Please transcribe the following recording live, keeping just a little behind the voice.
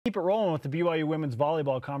Keep it rolling with the BYU women's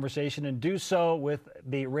volleyball conversation, and do so with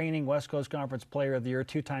the reigning West Coast Conference Player of the Year,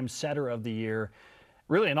 two-time Setter of the Year,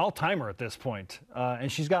 really an all-timer at this point.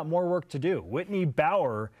 And she's got more work to do. Whitney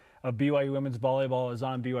Bower of BYU women's volleyball is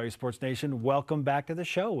on BYU Sports Nation. Welcome back to the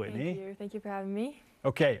show, Whitney. Thank you. Thank you for having me.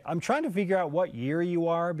 Okay, I'm trying to figure out what year you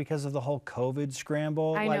are because of the whole COVID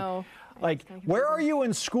scramble. I know. Like, where are you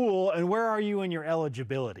in school and where are you in your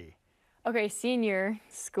eligibility? Okay, senior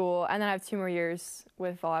school, and then I have 2 more years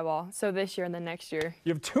with volleyball. So this year and then next year.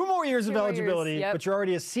 You have 2 more years of eligibility, yep. but you're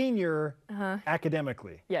already a senior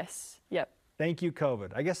academically. Yes, yep. Thank you,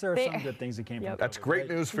 COVID. I guess there are some good things that came from COVID. That's great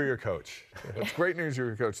news for your coach. It's great news for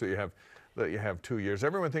your coach that you have 2 years.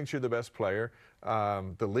 Everyone thinks you're the best player.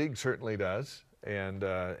 The league certainly does,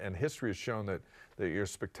 and history has shown that you're a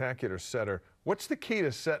spectacular setter. What's the key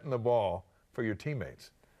to setting the ball for your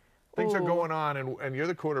teammates? Things are going on, and you're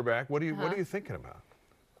the quarterback. What are you thinking about?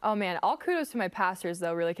 Oh, man, all kudos to my passers,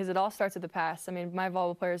 though, really, because it all starts with the pass. I mean, my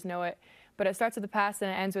volleyball players know it, but it starts with the pass and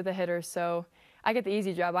it ends with the hitter, so I get the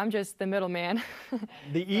easy job. I'm just the middleman.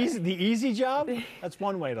 The easy job? That's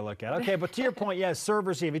one way to look at it. Okay, but to your point, yes, serve,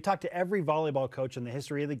 receive. You talk to every volleyball coach in the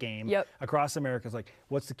history of the game across America. It's like,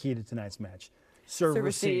 what's the key to tonight's match? Serve,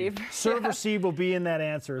 receive. Serve, receive will be in that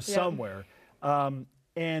answer somewhere.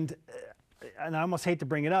 And I almost hate to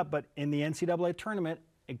bring it up, but in the NCAA tournament,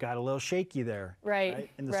 it got a little shaky there. Right.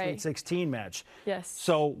 In the Sweet 16 match. Yes.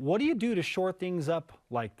 So what do you do to shore things up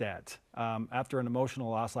like that after an emotional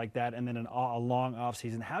loss like that and then a long off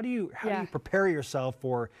season? How do you prepare yourself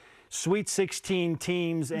for Sweet 16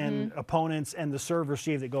 teams and opponents and the serve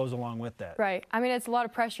receive that goes along with that? Right. I mean, it's a lot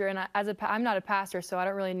of pressure, and I'm not a passer, so I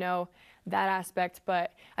don't really know that aspect.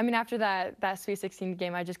 But I mean, after that Sweet 16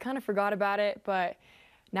 game, I just kind of forgot about it. But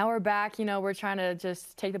now we're back, we're trying to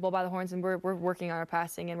just take the bull by the horns, and we're working on our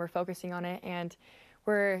passing, and we're focusing on it, and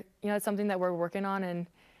it's something that we're working on, and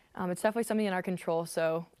it's definitely something in our control,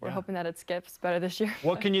 so we're hoping that it gets better this year.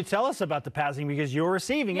 What can you tell us about the passing, because you're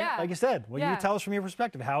receiving it, like you said. What can you tell us from your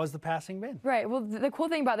perspective? How has the passing been? Right, well, the cool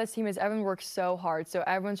thing about this team is everyone works so hard, so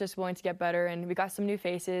everyone's just willing to get better, and we got some new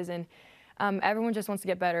faces, and everyone just wants to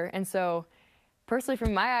get better, and so personally,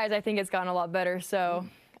 from my eyes, I think it's gotten a lot better, so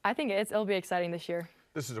I think it'll be exciting this year.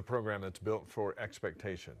 This is a program that's built for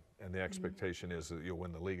expectation, and the expectation is that you'll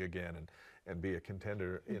win the league again and be a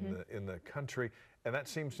contender in the country, and that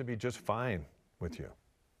seems to be just fine with you,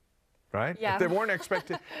 right? Yeah. If they weren't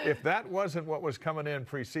expected, if that wasn't what was coming in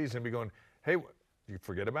preseason, be going, hey, you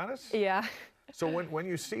forget about us? Yeah. So when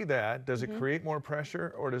you see that, does it create more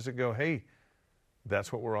pressure, or does it go, hey,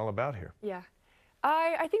 that's what we're all about here? Yeah,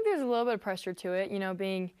 I think there's a little bit of pressure to it,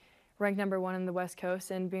 being ranked #1 in the West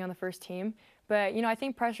Coast and being on the first team. But, I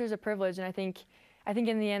think pressure is a privilege, and I think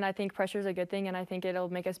in the end, I think pressure is a good thing, and I think it'll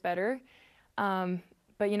make us better.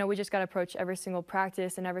 But, we just got to approach every single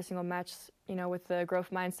practice and every single match, with the growth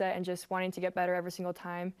mindset and just wanting to get better every single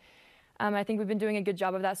time. I think we've been doing a good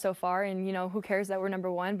job of that so far, and, who cares that we're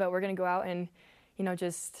 #1, but we're going to go out and,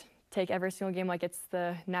 just take every single game like it's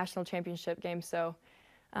the national championship game. So,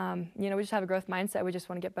 we just have a growth mindset. We just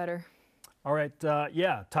want to get better. All right,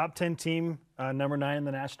 top 10 team, #9 in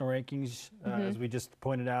the national rankings. As we just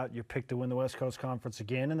pointed out, you're picked to win the West Coast Conference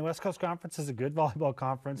again, and the West Coast Conference is a good volleyball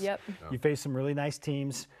conference. Yep. You face some really nice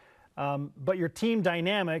teams, but your team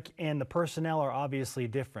dynamic and the personnel are obviously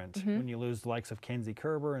different when you lose the likes of Kenzie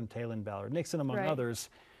Kerber and Taylin Ballard-Nixon, among others.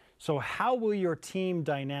 So how will your team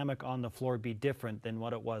dynamic on the floor be different than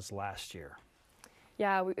what it was last year?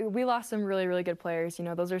 Yeah, we lost some really, really good players.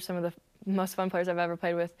 Those are some of the most fun players I've ever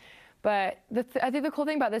played with. But I think the cool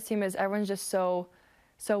thing about this team is everyone's just so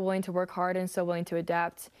willing to work hard and so willing to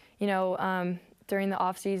adapt. During the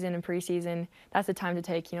off season and preseason, that's the time to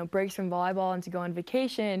take breaks from volleyball and to go on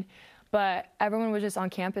vacation. But everyone was just on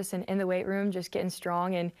campus and in the weight room, just getting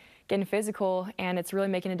strong and getting physical, and it's really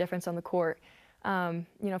making a difference on the court.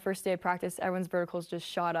 First day of practice, everyone's verticals just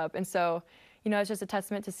shot up, and so it's just a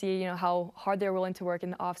testament to see how hard they're willing to work in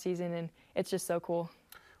the off season, and it's just so cool.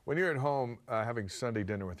 When you're at home having Sunday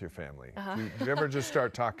dinner with your family, do you ever just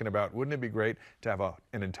start talking about, wouldn't it be great to have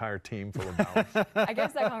an entire team full of Bowers? I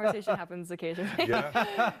guess that conversation happens occasionally.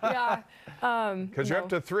 Yeah? Yeah. Because you're up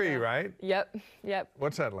to 3, right? Yep.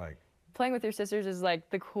 What's that like? Playing with your sisters is like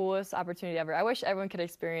the coolest opportunity ever. I wish everyone could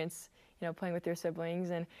experience, playing with your siblings,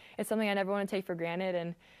 and it's something I never want to take for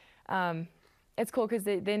granted. And it's cool because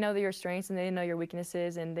they know your strengths and they know your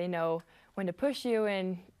weaknesses, and they know when to push you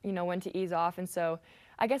and, when to ease off. And so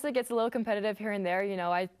I guess it gets a little competitive here and there.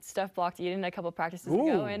 I stuff blocked Eden a couple practices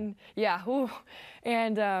ago, and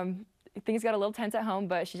and things got a little tense at home,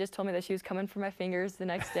 but she just told me that she was coming for my fingers the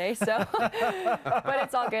next day. So, but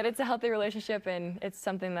it's all good. It's a healthy relationship, and it's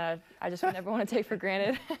something that I just would never want to take for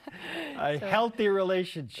granted. A healthy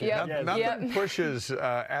relationship. Yep. Yes. Nothing pushes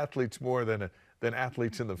athletes more than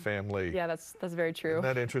athletes in the family. Yeah, that's very true. Isn't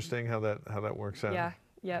that interesting how that works out? Yeah.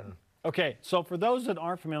 Yep. Okay, so for those that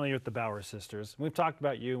aren't familiar with the Bower sisters, we've talked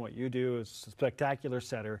about you and what you do as a spectacular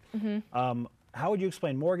setter. How would you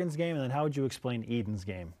explain Morgan's game, and then how would you explain Eden's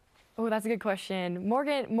game? Oh, that's a good question.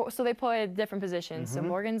 So they play different positions. So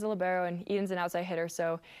Morgan's a libero and Eden's an outside hitter.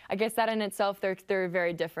 So I guess that in itself, they're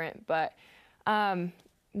very different. But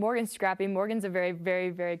Morgan's scrappy. Morgan's a very, very,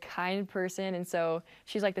 very kind person, and so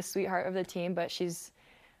she's like the sweetheart of the team. But she's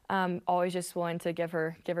always just willing to give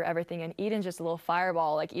her everything. And Eden's just a little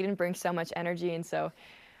fireball. Like Eden brings so much energy, and so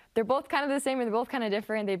they're both kind of the same, and they're both kind of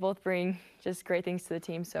different. They both bring just great things to the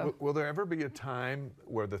team. So will there ever be a time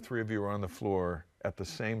where the three of you are on the floor at the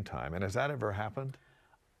same time? And has that ever happened?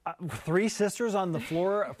 Three sisters on the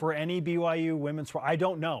floor for any BYU women's sport? I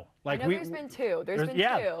don't know. Like I know there's been two. There's been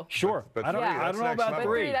two. Sure. But I don't know about level.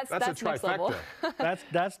 three. That's a next level. trifecta.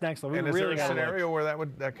 That's next level. And is there a scenario where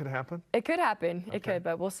that could happen? It could happen. It could,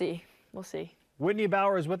 but we'll see. We'll see. Whitney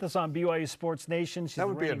Bower is with us on BYU Sports Nation. She's that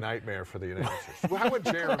would be a nightmare for the announcers. How would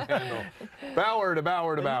Jerem handle Bower to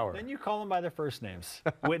Bower to Bower? Then you call them by their first names.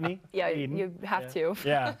 Whitney. Yeah, Eden. you have to.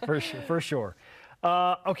 Yeah, for sure.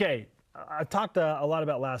 Okay, I talked a lot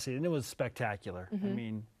about last season. It was spectacular. I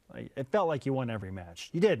mean, it felt like you won every match.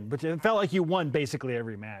 You didn't, but it felt like you won basically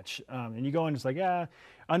every match. And you go in, it's like,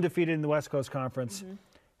 undefeated in the West Coast Conference.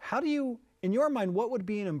 How do you, in your mind, what would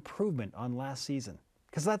be an improvement on last season?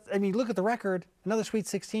 Because look at the record, another Sweet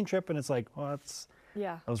 16 trip, and it's like, well,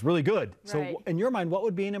 that was really good. Right. So in your mind, what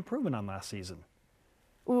would be an improvement on last season?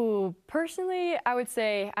 Ooh, personally, I would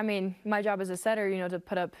say, my job as a setter, to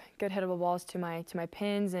put up good hittable balls to my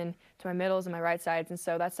pins and to my middles and my right sides, and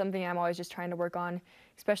so that's something I'm always just trying to work on,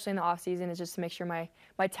 especially in the off season, is just to make sure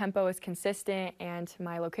my tempo is consistent and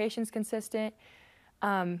my location's consistent.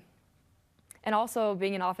 And also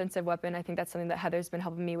being an offensive weapon, I think that's something that Heather's been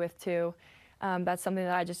helping me with too. That's something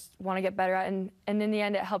that I just want to get better at, and in the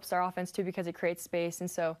end, it helps our offense too because it creates space. And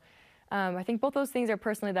so, I think both those things are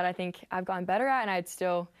personally that I think I've gotten better at, and I'd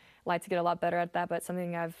still like to get a lot better at that. But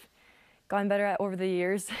something I've gotten better at over the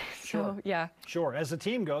years. Sure. So yeah. Sure. As the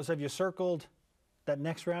team goes, have you circled that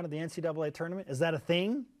next round of the NCAA tournament? Is that a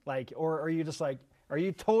thing? Or are you just are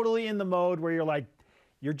you totally in the mode where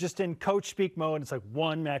you're just in coach speak mode? It's like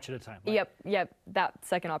one match at a time. Yep. That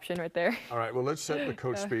second option right there. All right, well, let's set the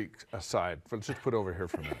coach speak aside. Let's just put over here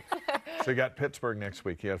for a minute. So you got Pittsburgh next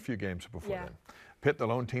week. You got a few games before then. Pitt, the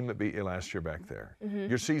lone team that beat you last year back there.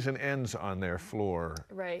 Your season ends on their floor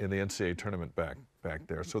in the NCAA tournament back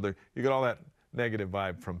there. So you get all that negative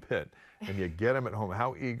vibe from Pitt, and you get them at home.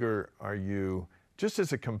 How eager are you, just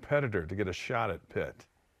as a competitor, to get a shot at Pitt?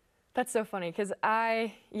 That's so funny because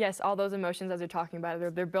yes, all those emotions as you're talking about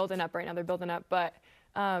it, they're building up right now. They're building up, but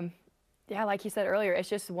like you said earlier, it's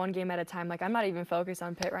just one game at a time. Like I'm not even focused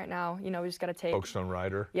on Pitt right now. We just got to take. Focused on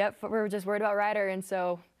Ryder. Yep, we're just worried about Ryder, and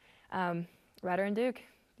so Ryder and Duke.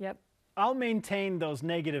 Yep. I'll maintain those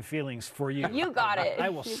negative feelings for you. You got it. I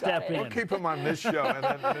will step in. We'll keep them on this show, and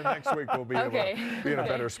then next week we'll be able to be in a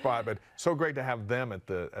better spot. But so great to have them at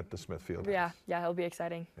the Smith Field. Yeah, it'll be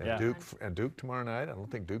exciting. And Duke tomorrow night. I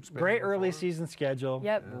don't think Duke's been great early season schedule.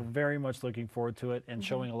 Yep. We're very much looking forward to it and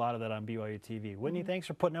showing a lot of that on BYU TV. Whitney, thanks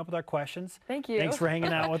for putting up with our questions. Thank you. Thanks for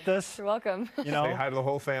hanging out with us. You're welcome. Say hi to the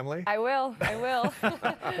whole family. I will.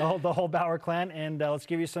 the whole Bower clan, and let's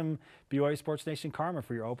give you some BYU Sports Nation karma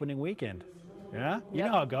for your opening weekend. Yeah, you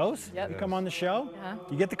know how it goes. Yep. You come on the show,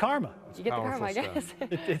 you get the karma. You get the karma, I guess.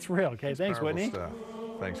 It's real. Okay, thanks, Whitney.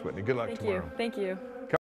 Thanks, Whitney. Good luck tomorrow. Thank you.